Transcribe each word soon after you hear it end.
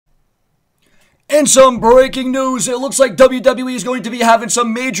And some breaking news. It looks like WWE is going to be having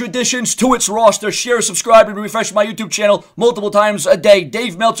some major additions to its roster. Share, subscribe, and refresh my YouTube channel multiple times a day.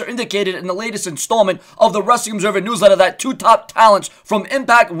 Dave Meltzer indicated in the latest installment of the Wrestling Observer newsletter that two top talents from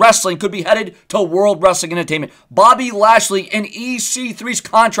Impact Wrestling could be headed to World Wrestling Entertainment. Bobby Lashley and EC3's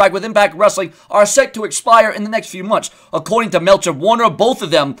contract with Impact Wrestling are set to expire in the next few months. According to Meltzer, one or both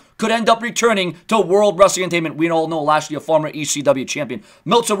of them could end up returning to World Wrestling Entertainment. We all know Lashley, a former ECW champion.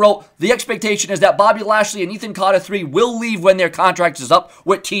 Meltzer wrote, "The expectation is that Bobby Lashley and Ethan Carter III will leave when their contract is up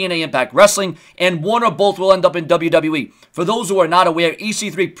with TNA Impact Wrestling, and one or both will end up in WWE. For those who are not aware,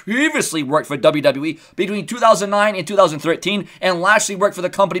 EC3 previously worked for WWE between 2009 and 2013, and Lashley worked for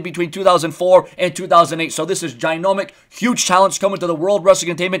the company between 2004 and 2008. So this is ginormous, huge talents coming to the World Wrestling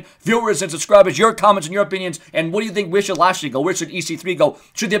Entertainment. Viewers and subscribers, your comments and your opinions, and what do you think? Where should Lashley go? Where should EC3 go?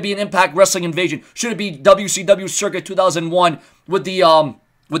 Should there be an Impact Wrestling invasion? Should it be WCW circa 2001 with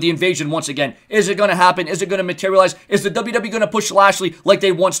the invasion once again? Is it going to happen? Is it going to materialize? Is the WWE going to push Lashley like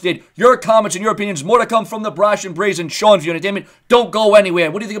they once did? Your comments and your opinions, more to come from the Brash and Brazen Sean's View Entertainment. Don't go anywhere.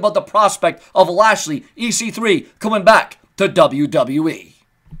 What do you think about the prospect of Lashley, EC3, coming back to WWE?